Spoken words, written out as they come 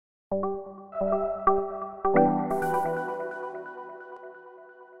Hello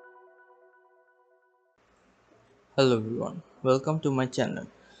everyone, welcome to my channel,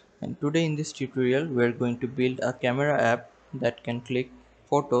 and today in this tutorial we are going to build a camera app that can click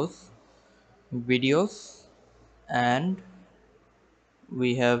photos, videos, and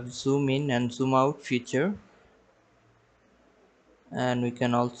we have zoom in and zoom out feature, and we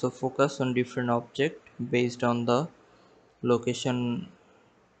can also focus on different object based on the location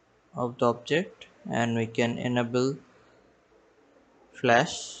of the object, and we can enable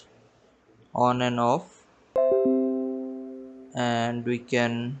flash on and off, and we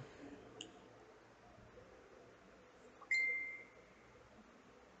can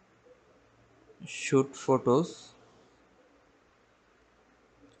shoot photos.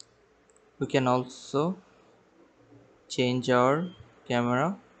 We can also change our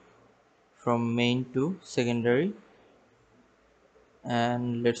camera from main to secondary,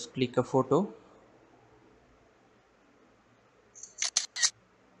 and let's click a photo,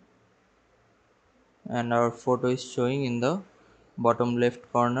 and our photo is showing in the bottom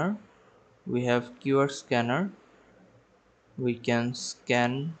left corner. We have QR scanner. We can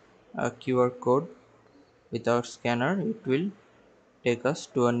scan a QR code. With our scanner it will take us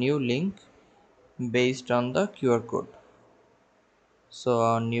to a new link based on the QR code. So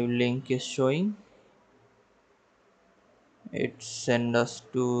our new link is showing. It send us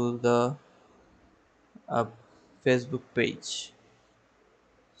to the uh, Facebook page.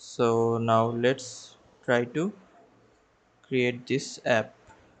 So now let's try to create this app.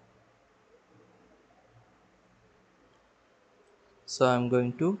 So I'm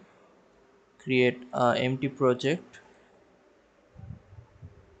going to create a empty project,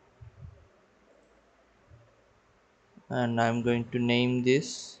 and I'm going to name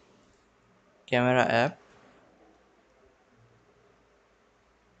this camera app,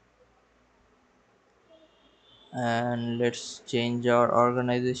 and let's change our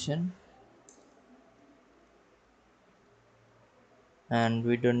organization, and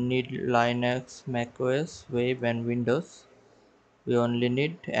we don't need Linux, macOS, web and Windows. We only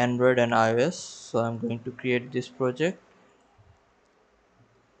need Android and iOS. So I'm going to create this project,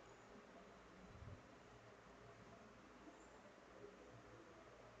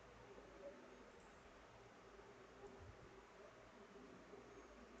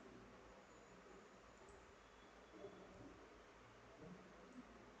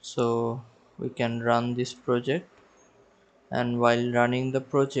 so we can run this project, and while running the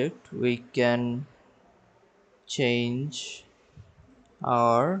project we can change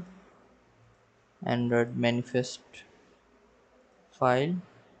our Android manifest file.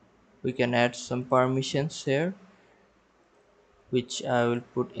 We can add some permissions here, which I will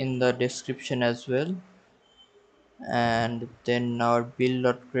put in the description as well. And then our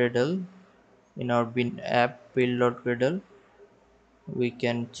build.gradle, in our app build.gradle, we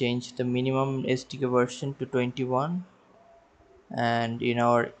can change the minimum SDK version to 21, and in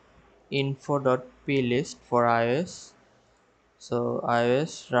our info.plist for iOS, so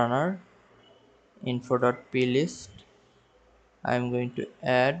iOS runner info.plist, I'm going to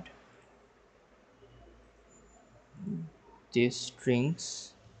add these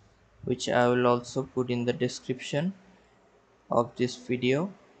strings, which I will also put in the description of this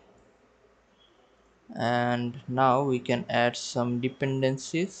video. And now we can add some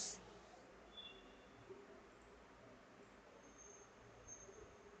dependencies,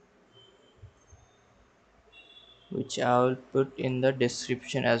 which I will put in the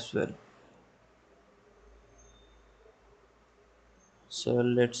description as well. So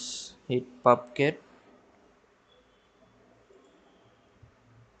let's hit pubget,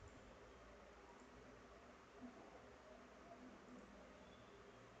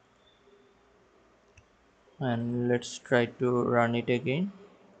 and let's try to run it again.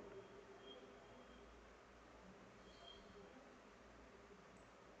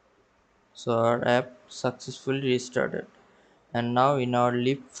 So our app successfully restarted, and now in our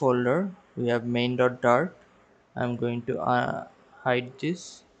lib folder we have main.dart. I'm going to hide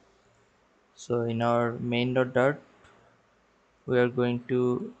this. So in our main.dart we are going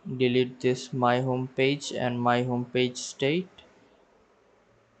to delete this my home page and my home page state,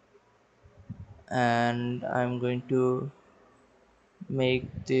 and I'm going to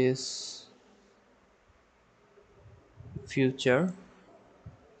make this future.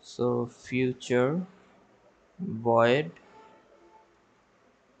 So future void,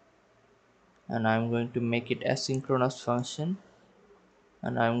 and I'm going to make it asynchronous function,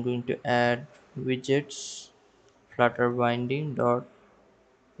 and I'm going to add widgets flutter binding dot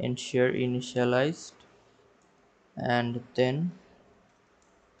ensure initialized, and then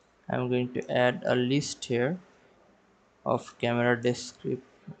I'm going to add a list here of cameras.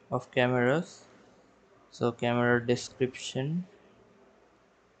 So camera description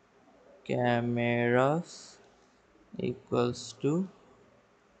cameras equals to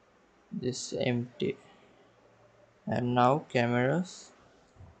this empty, and now cameras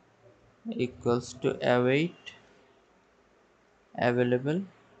equals to await available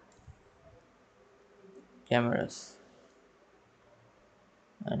cameras.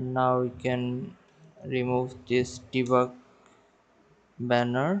 And now we can remove this debug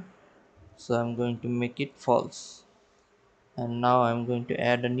banner, so I'm going to make it false. And now I'm going to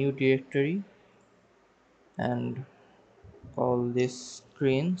add a new directory and call this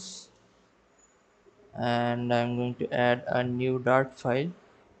screens, and I'm going to add a new Dart file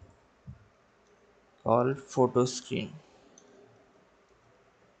called photo screen.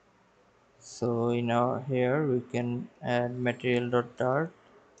 So in our here we can add material.dart,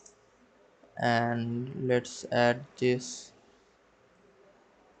 and let's add this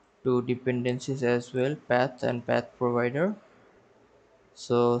two dependencies as well, path and path provider.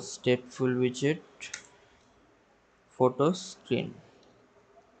 So stateful widget photo screen,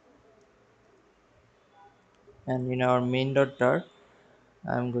 and in our main.dart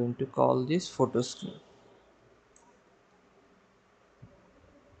I'm going to call this photo screen.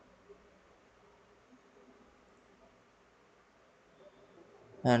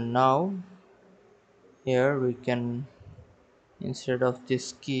 And now here we can, instead of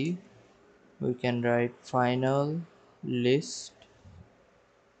this key, we can write final list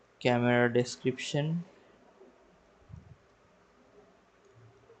camera description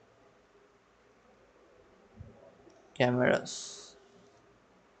cameras.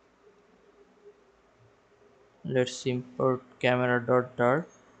 Let's import camera.dart,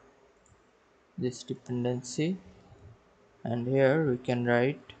 this dependency, and here we can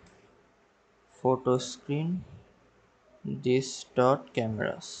write photo screen this dot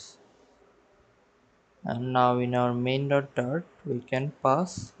cameras. And now in our main.dart we can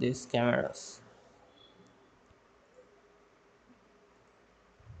pass these cameras.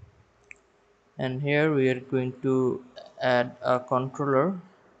 And here we are going to add a controller.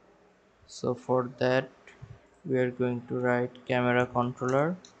 So for that we are going to write camera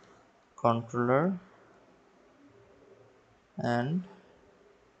controller, and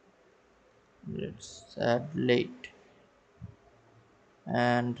let's add late,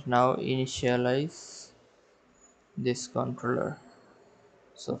 and now initialize this controller.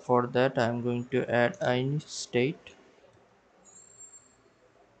 So for that I'm going to add a init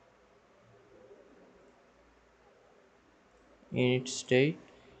state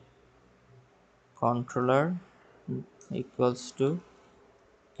controller equals to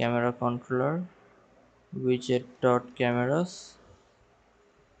camera controller widget dot cameras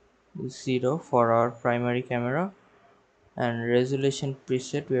 0 for our primary camera, and resolution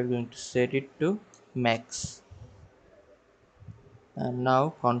preset we are going to set it to max. And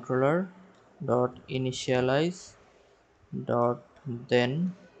now controller dot initialize dot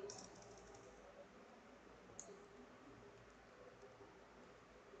then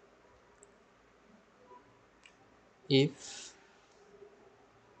if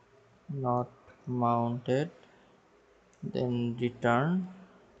not mounted, then return,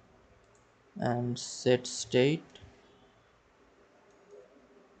 and set state,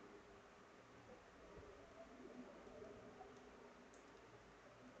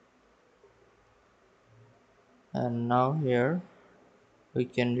 and now here we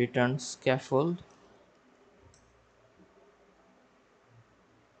can return scaffold,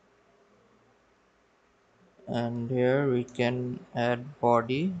 and here we can add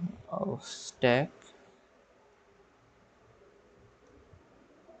body of stack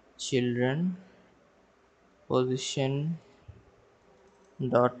children position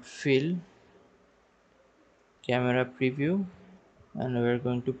dot fill camera preview, and we are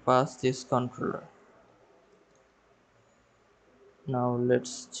going to pass this controller. Now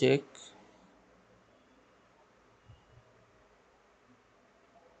let's check.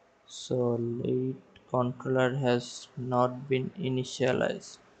 So late controller has not been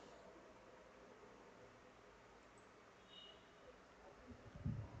initialized.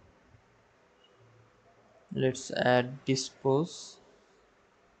 Let's add dispose.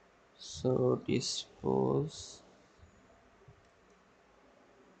 So dispose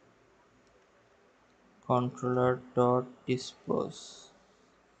controller dot dispose.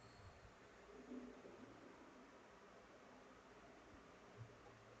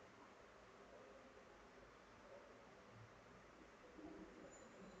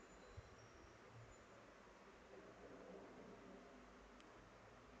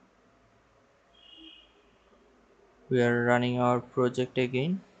 We are running our project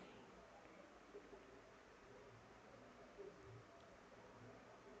again.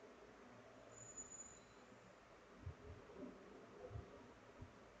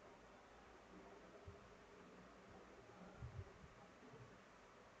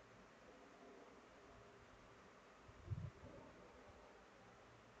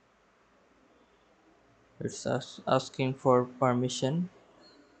 It's asking for permission,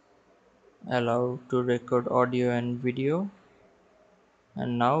 allow to record audio and video,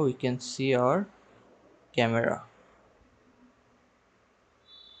 and now we can see our camera.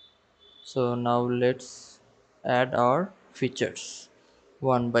 So now let's add our features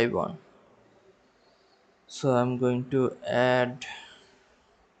one by one. So I'm going to add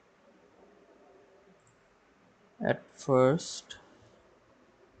at first,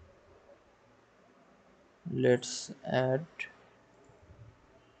 let's add